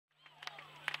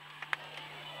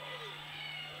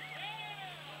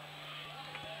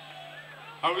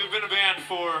We've been a band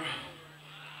for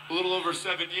a little over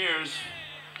 7 years.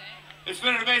 It's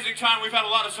been an amazing time. We've had a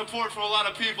lot of support from a lot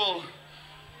of people.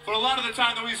 But a lot of the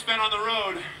time that we've spent on the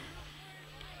road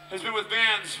has been with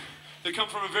bands that come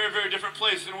from a very, very different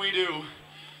place than we do.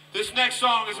 This next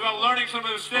song is about learning from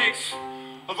the mistakes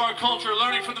of our culture,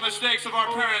 learning from the mistakes of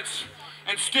our parents,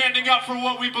 and standing up for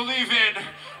what we believe in,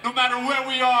 no matter where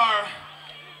we are.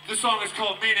 This song is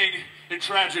called Meaning in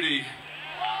Tragedy.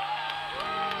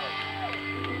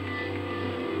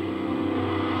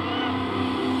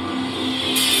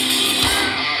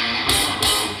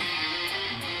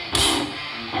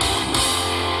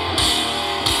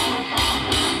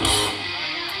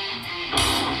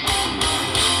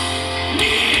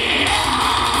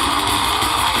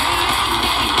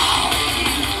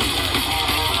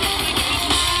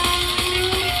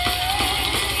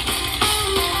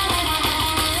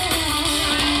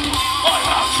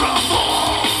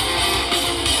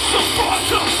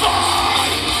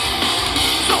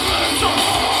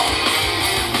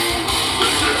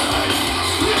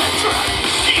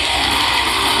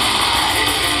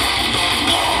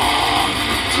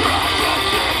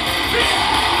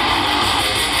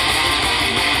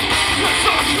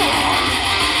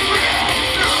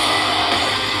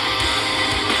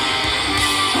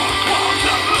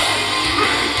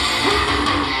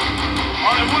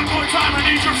 One more time,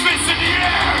 I need your fists in the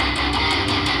air!